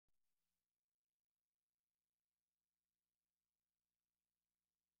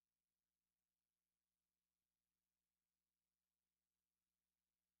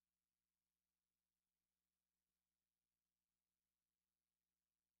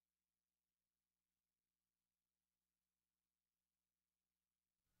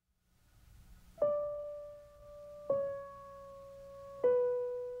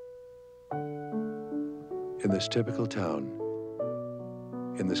In this typical town,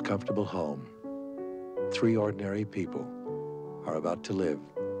 in this comfortable home, 3 ordinary people are about to live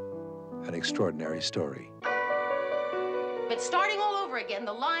an extraordinary story. But starting all over again,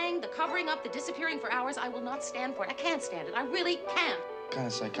 the lying, the covering up, the disappearing for hours, I will not stand for it. I can't stand it. I really can't. What kind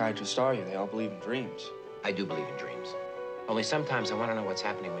of psychiatrist are you? They all believe in dreams. I do believe in dreams. Only sometimes I want to know what's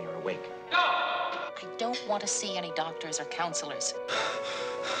happening when you're awake. No! I don't want to see any doctors or counselors.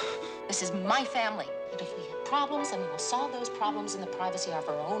 This is my family. And if we have problems, then we will solve those problems in the privacy of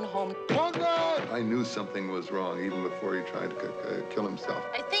our own home. Conrad! I knew something was wrong even before he tried to kill himself.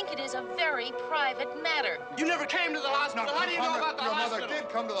 I think it is a very private matter. You never came to the hospital. How do you know about the hospital? Your mother did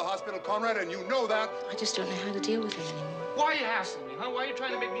come to the hospital, Conrad, and you know that. I just don't know how to deal with him anymore. Why are you hassling me, huh? Why are you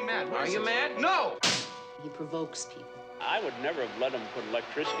trying to make me mad? Are you mad? No! He provokes people. I would never have let him put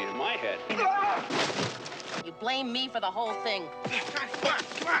electricity to my head. You blame me for the whole thing.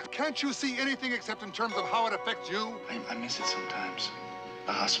 Can't you see anything except in terms of how it affects you? I miss it sometimes.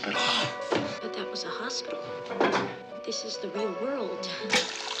 The hospital. But that was a hospital. This is the real world.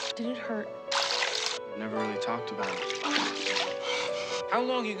 Did it hurt? Never really talked about it. How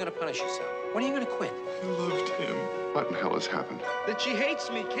long are you going to punish yourself? When are you going to quit? I loved him. What in hell has happened? That she hates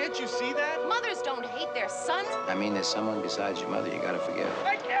me. Can't you see that? Mothers don't hate their sons. I mean, there's someone besides your mother you got to forgive.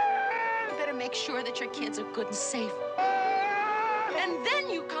 You better make sure that your kids are good and safe. And then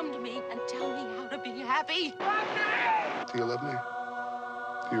you come to me and tell me how to be happy. Do you love me?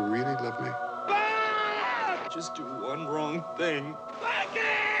 Do you really love me? Just do one wrong thing.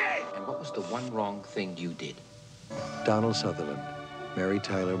 And what was the one wrong thing you did? Donald Sutherland, Mary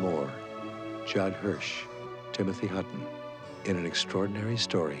Tyler Moore, Judd Hirsch, Timothy Hutton, in an extraordinary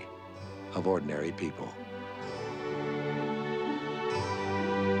story of ordinary people.